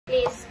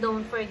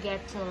don't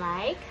forget to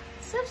like,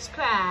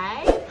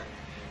 subscribe,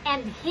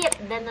 and hit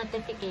the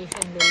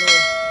notification below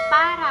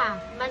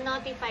para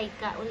ma-notify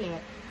ka ulit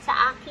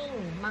sa aking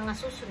mga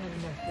susunod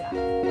na vlog.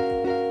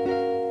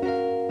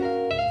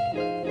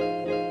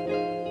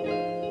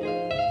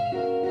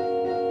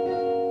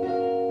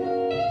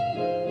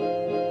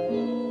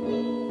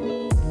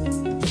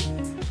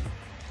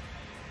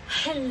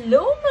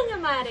 Hello mga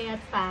Mare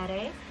at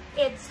Pare!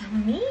 It's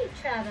me,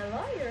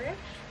 Traveloier,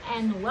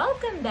 and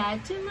welcome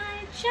back to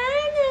my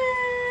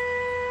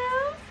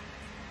channel!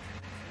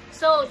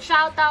 So,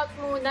 shoutout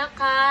muna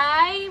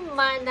kay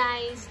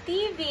Manay's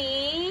TV.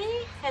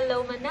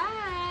 Hello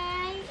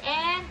Manay!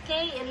 And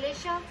kay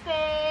Alicia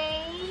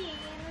Faye.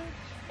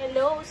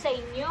 Hello sa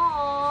inyo!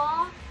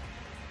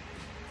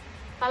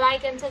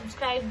 Pa-like and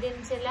subscribe din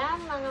sila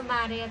mga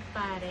Mare at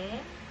Pare.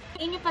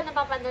 Hindi nyo pa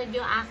napapanood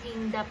yung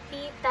aking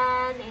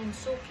Dapitan and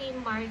Suki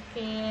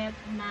Market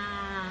na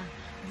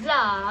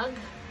vlog.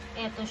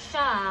 Eto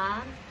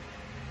siya.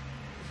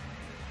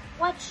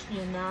 Watch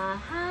nyo na,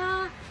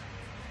 ha?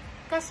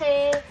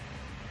 Kasi,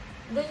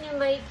 doon nyo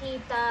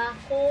makikita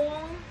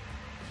kung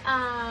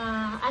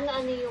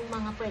ano-ano yung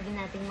mga pwede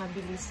nating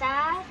mabili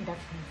sa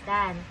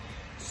Dapitan.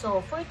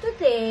 So, for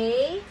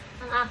today,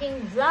 ang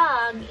aking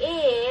vlog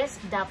is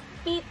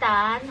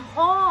Dapitan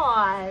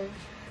Haul.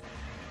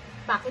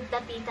 Bakit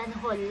Dapitan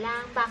Haul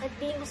lang? Bakit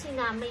di mo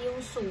sinama yung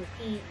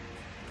Suki?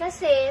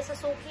 Kasi sa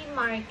Suki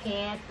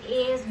Market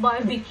is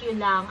barbecue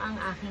lang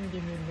ang aking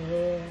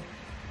binili.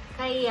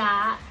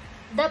 Kaya,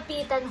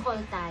 Dapitan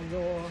Haul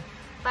tayo.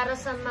 Para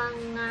sa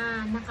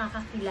mga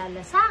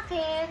nakakakilala sa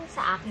akin,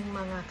 sa aking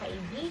mga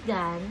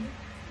kaibigan,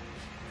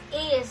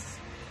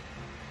 is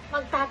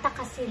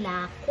magtataka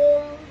sila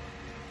kung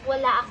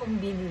wala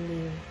akong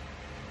binili.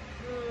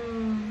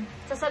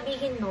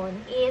 Sasabihin nun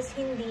is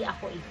hindi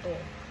ako ito.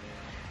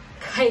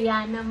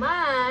 Kaya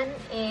naman,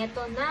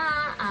 eto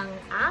na ang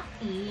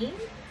aking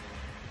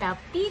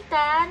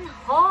Dapitan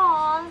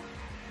Haul.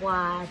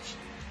 Watch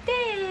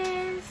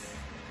this!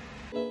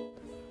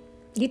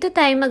 Dito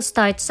tayo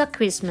mag-start sa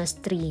Christmas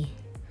tree.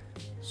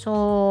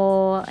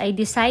 So, I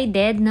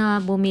decided na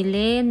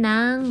bumili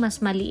ng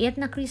mas maliit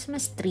na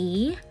Christmas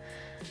tree.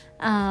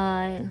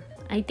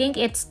 I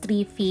think it's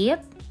 3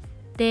 feet.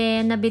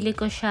 Then, nabili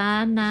ko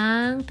siya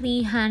ng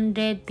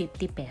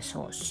 350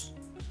 pesos.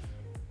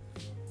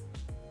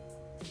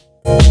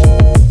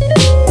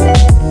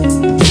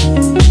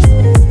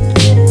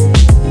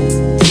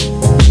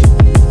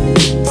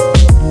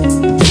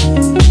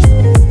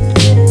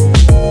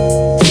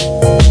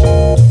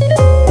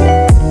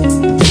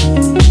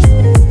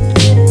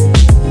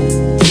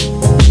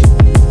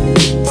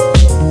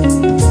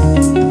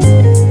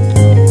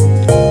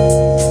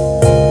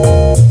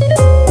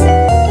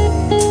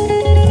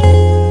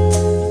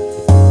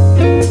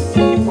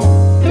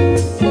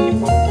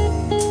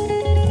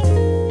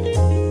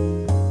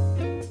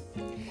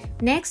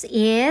 Next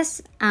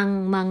is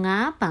ang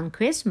mga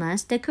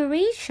pang-Christmas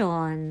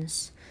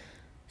decorations.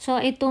 So,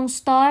 itong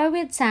star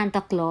with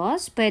Santa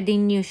Claus, pwede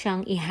nyo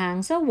siyang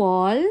ihang sa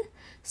wall,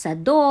 sa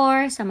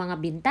door, sa mga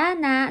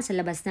bintana, sa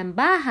labas ng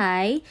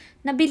bahay.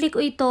 Nabili ko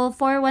ito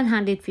for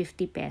 150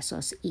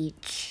 pesos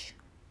each.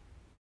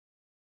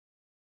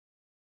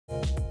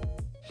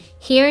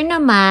 Here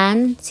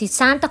naman, si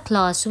Santa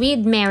Claus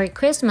with Merry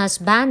Christmas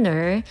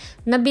banner,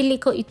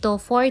 nabili ko ito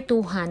for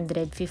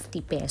 250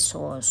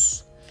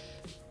 pesos.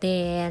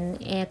 Then,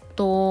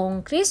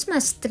 etong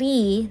Christmas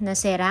tree na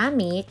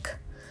ceramic,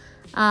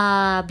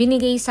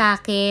 binigay sa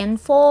akin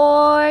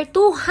for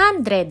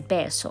 200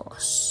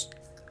 pesos.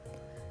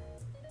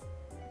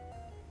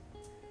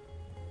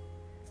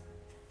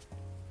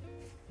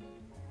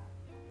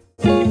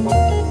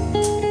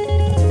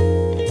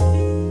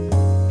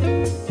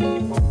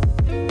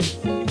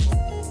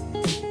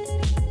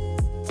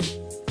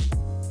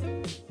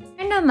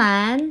 Ano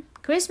naman,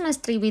 Christmas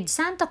tree with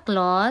Santa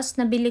Claus,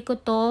 nabili ko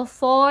to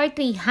for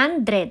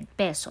 300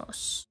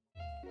 pesos.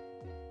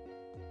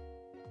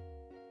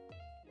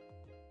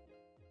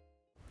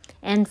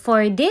 And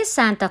for this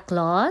Santa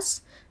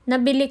Claus,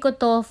 nabili ko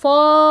to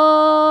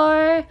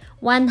for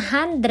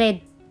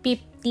 150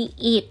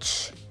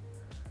 each.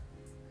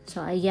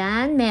 So,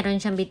 ayan,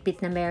 meron siyang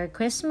bitbit na Merry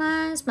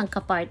Christmas,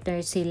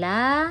 magka-partner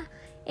sila,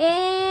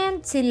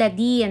 and sila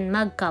din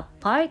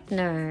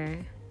magka-partner.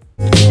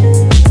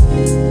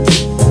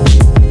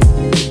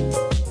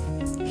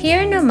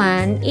 Here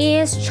naman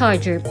is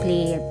charger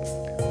plate.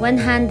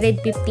 150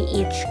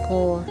 each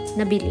ko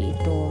nabili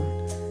ito.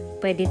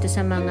 Pwede ito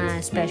sa mga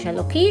special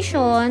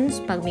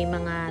occasions, pag may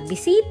mga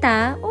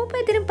bisita, o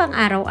pwede rin pang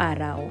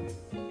araw-araw.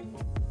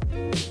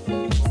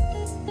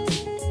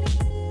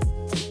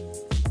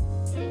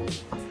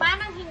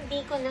 Parang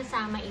hindi ko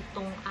nasama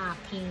itong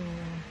aking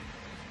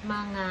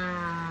mga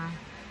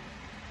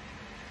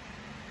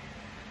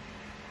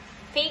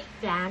fake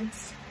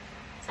plants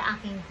sa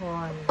aking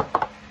haul.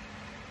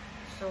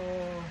 So,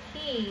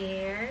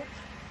 here,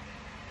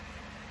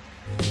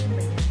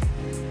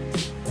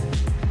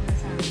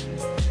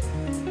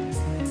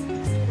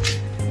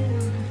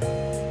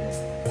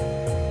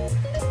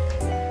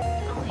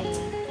 okay.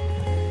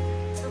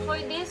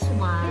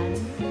 one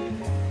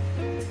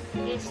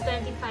is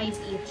 25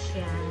 each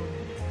yan.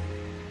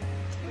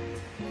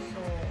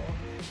 So,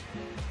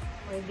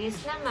 for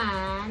this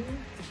naman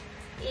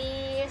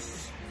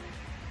is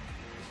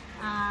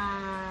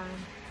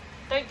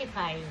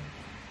 35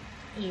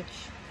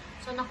 each.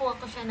 So, nakuha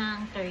ko siya ng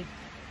 30.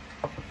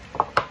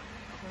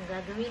 Ang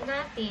gagawin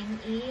natin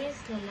is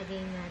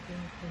lalagay natin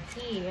ito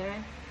here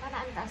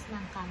para ang taas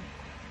ng camp.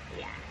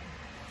 Yan.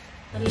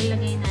 So,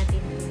 lalagay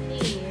natin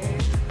ito here.